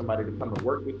sell somebody to come and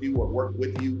work with you or work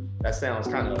with you, that sounds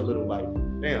kind of a little like,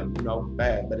 damn, you know,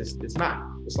 bad, but it's not.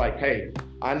 It's like, hey,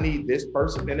 I need this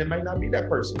person, and it may not be that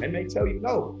person. They may tell you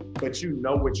no, but you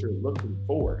know what you're looking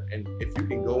for. And if you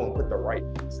can go and put the right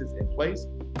pieces in place,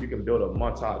 you can build a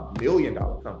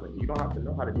multi-million-dollar company. You don't have to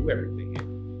know how to do everything.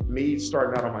 And me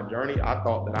starting out on my journey, I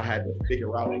thought that I had to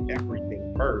figure out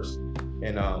everything first.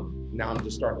 And now I'm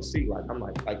just starting to see, like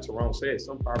Terone said,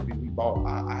 some properties we bought,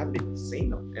 I haven't even seen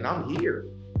them, and I'm here.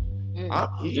 I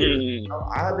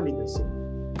haven't even seen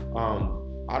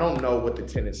them. I don't know what the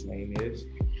tenant's name is.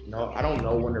 I don't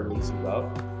know when their lease is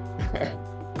up.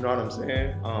 You know what I'm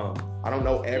saying? I don't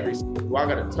know do I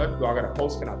gotta touch, do I gotta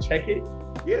post, can I check it?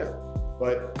 Yeah,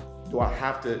 but do I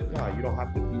have to? No, you don't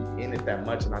have to be in it that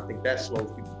much, and I think that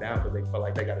slows people down because they feel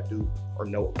like they gotta do or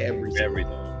know everything.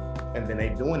 And then they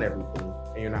doing everything,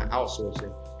 and you're not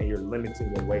outsourcing, and you're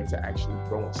limiting your way to actually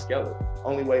grow and scale it.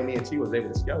 Only way me and T was able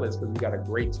to scale it is because we got a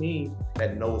great team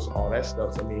that knows all that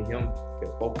stuff, so me and him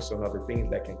can focus on other things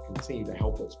that can continue to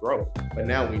help us grow. But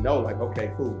now we know, like,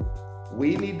 okay, cool.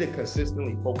 We need to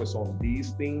consistently focus on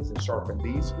these things and sharpen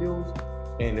these skills.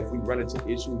 And if we run into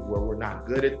issues where we're not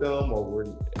good at them or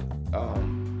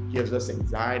gives us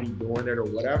anxiety doing it or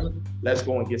whatever, let's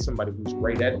go and get somebody who's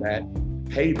great at that,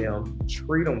 pay them,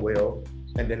 treat them well,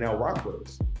 and then they'll rock with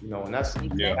us. And that's for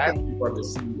the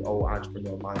CEO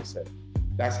entrepreneur mindset.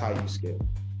 That's how you scale.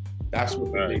 That's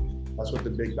what the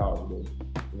big dogs do.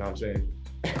 You know what I'm saying?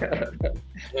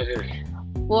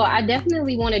 Well, I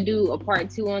definitely want to do a part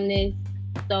 2 on this.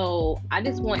 So I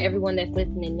just want everyone that's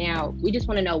listening now, we just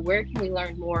want to know, where can we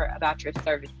learn more about your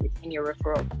services and your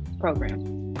referral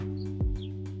program?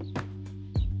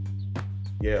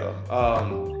 Yeah.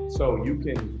 So you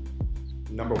can,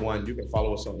 number one, you can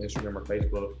follow us on Instagram or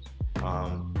Facebook.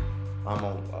 I'm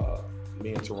on,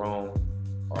 me and Terone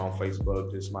are on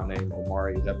Facebook. Just my name,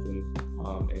 Omari, definitely.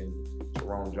 And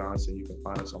Terone Johnson, you can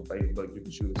find us on Facebook. You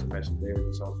can shoot us a message there.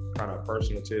 Just some kind of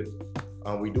personal tips.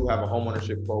 We do have a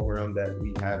homeownership program that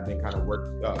we have been kind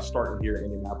of starting here in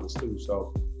Indianapolis too.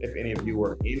 So if any of you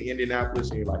are in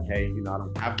Indianapolis and you're like, hey, I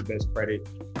don't have the best credit,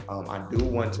 I do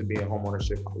want to be in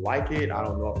homeownership. I like it. I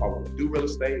don't know if I want to do real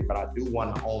estate, but I do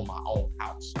want to own my own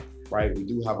house, right? We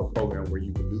do have a program where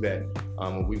you can do that,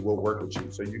 and we will work with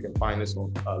you. So you can find us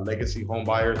on Legacy Home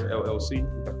Buyers LLC.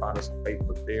 You can find us on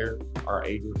Facebook there. Our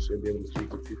agent should be able to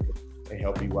speak with you and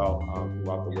help you out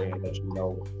throughout the way and let you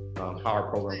know how our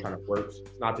program kind of works.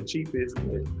 It's not the cheapest,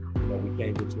 but we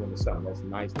can get you into something that's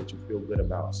nice that you feel good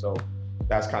about. So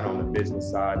that's kind of on the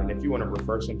business side. And if you want to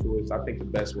refer some to us, I think the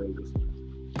best way is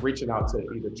reaching out to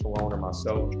either Terone or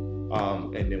myself,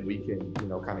 and then we can,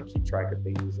 kind of keep track of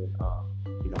things and,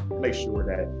 make sure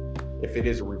that if it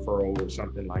is a referral or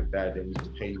something like that, then we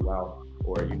can pay you out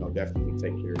or, definitely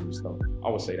take care of you. So I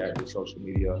would say that with social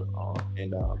media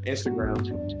and Instagram,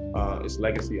 it's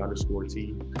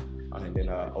legacy_T. And then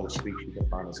Speak, you can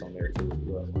find us on there too as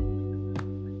well.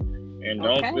 And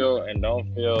don't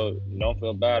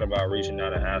feel bad about reaching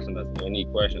out and asking us any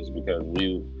questions, because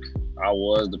I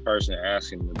was the person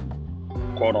asking the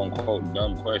quote unquote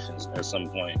dumb questions at some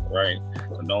point, right?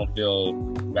 So don't feel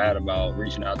bad about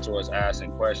reaching out to us,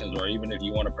 asking questions, or even if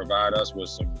you want to provide us with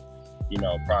some,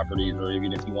 properties, or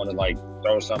even if you want to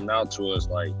throw something out to us.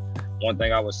 One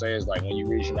thing I would say is when you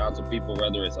reaching out to people,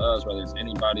 whether it's us, whether it's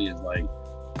anybody, is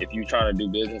if you're trying to do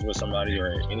business with somebody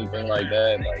or anything like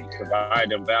that, provide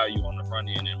them value on the front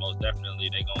end, and most definitely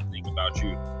they gonna think about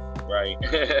you, right?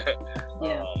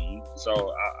 Yeah.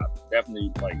 So I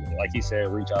definitely, like he said,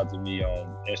 reach out to me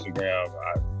on Instagram.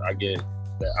 I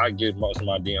get most of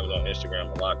my DMs on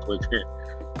Instagram a lot quicker.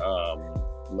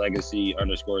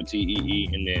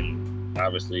 Legacy_TEE, and then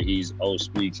obviously he's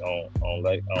Speaks on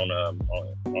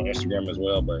Instagram as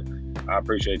well. But I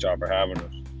appreciate y'all for having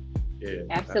us. Yeah,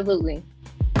 absolutely.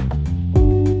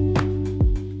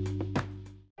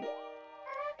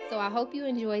 So I hope you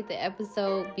enjoyed the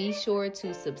episode. Be sure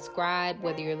to subscribe,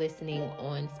 whether you're listening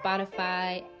on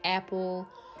Spotify, Apple,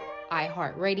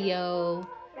 iHeartRadio,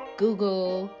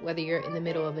 Google, whether you're in the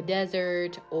middle of a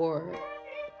desert or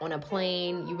on a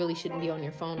plane. You really shouldn't be on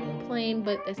your phone on a plane,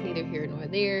 but that's neither here nor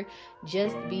there.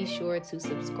 Just be sure to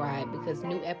subscribe, because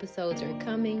new episodes are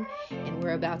coming and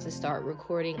we're about to start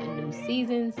recording a new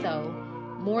season. So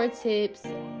more tips,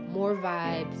 more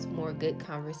vibes, more good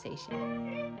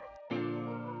conversation.